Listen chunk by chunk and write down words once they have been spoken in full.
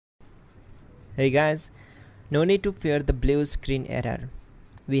Hey guys, no need to fear the blue screen error.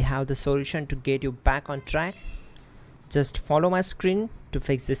 We have the solution to get you back on track. Just follow my screen to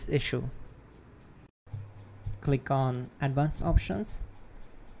fix this issue. Click on Advanced Options,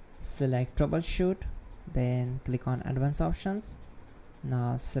 select Troubleshoot, then click on Advanced Options.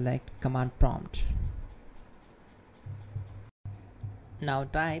 Now select Command Prompt. Now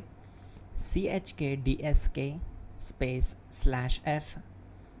type chkdsk space /f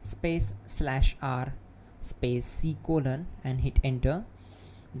space /r space c : and hit enter.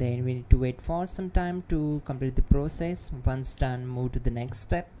 Then we need to wait for some time to complete the process. Once done, move to the next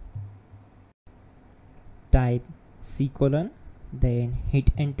step. Type c : then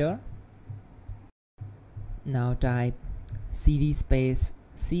hit enter. Now type cd space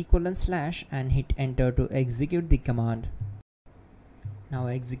c : / and hit enter to execute the command. Now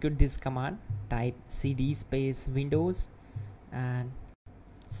execute this command. Type cd space Windows and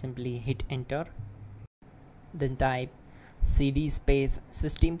simply hit enter. Then type cd space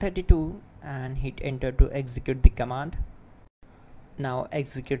system32 and hit enter to execute the command. Now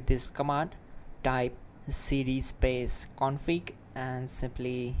execute this command. Type cd space config and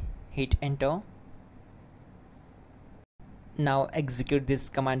simply hit enter. Now execute this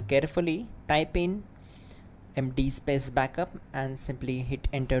command carefully. Type in md space backup and simply hit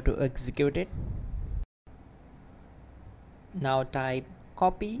enter to execute it. Now type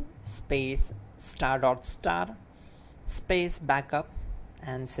copy space ** space backup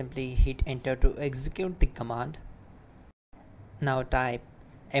and simply hit enter to execute the command. Now type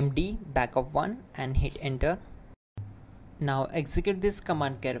md backup1 and hit enter. Now execute this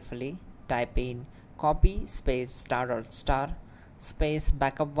command carefully. Type in copy space ** space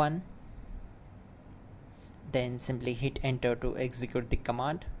backup1, then simply hit enter to execute the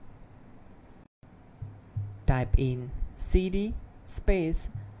command. Type in cd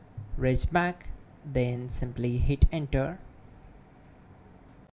space regback, then simply hit enter.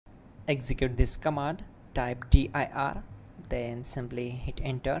 Execute this command. Type dir, then simply hit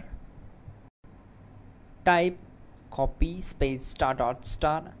enter. Type copy space **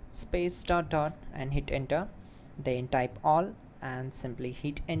 space .. and hit enter. Then type all and simply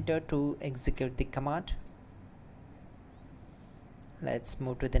hit enter to execute the command. Let's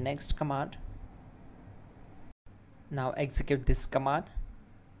move to the next command. Now execute this command.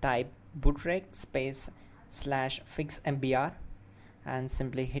 Type bootrec space /fixmbr and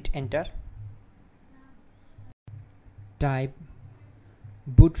simply hit enter. Type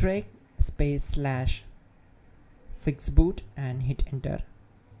bootrec space /fixboot and hit enter.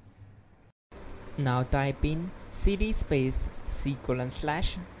 Now type in cd space c : /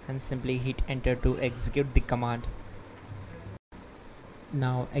 and simply hit enter to execute the command.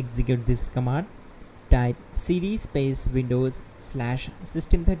 Now execute this command. Type cd space Windows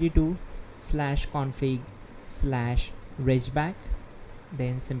 /system32 /config /regback,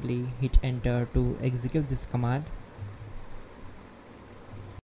 then simply hit enter to execute this command.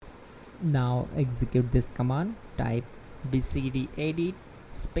 Now execute this command. Type bcd edit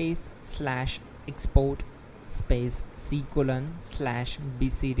space /export space c : /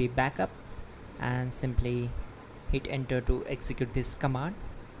 bcd backup and simply hit enter to execute this command.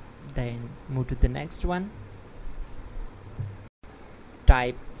 Then move to the next one.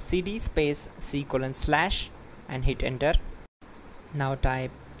 Type cd space c : / and hit enter. Now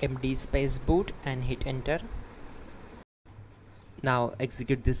type md space boot and hit enter. Now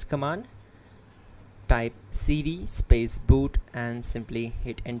execute this command. Type cd space boot and simply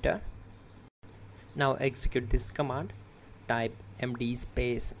hit enter. Now execute this command. Type md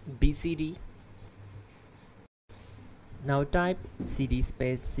space bcd. Now type cd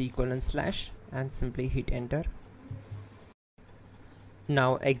space c : / and simply hit enter.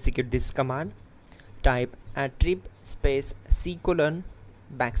 Now execute this command. Type attrib space c : /boot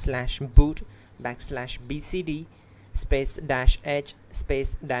 /bcd space -h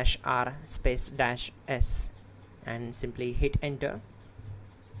space -r space -s and simply hit enter.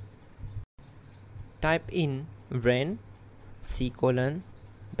 Type in ren c : /boot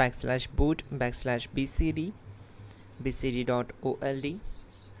 /bcd bcd.old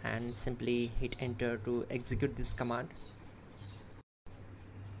and simply hit enter to execute this command.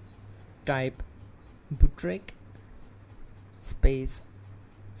 Type bootrec space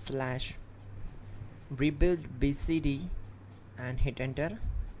 /rebuild bcd and hit enter.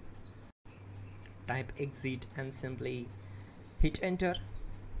 Type exit and simply hit enter.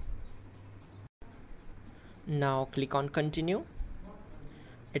 Now click on continue.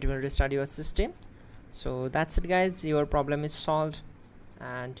 It will restart your system. So that's it guys, your problem is solved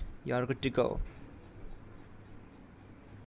and you are good to go.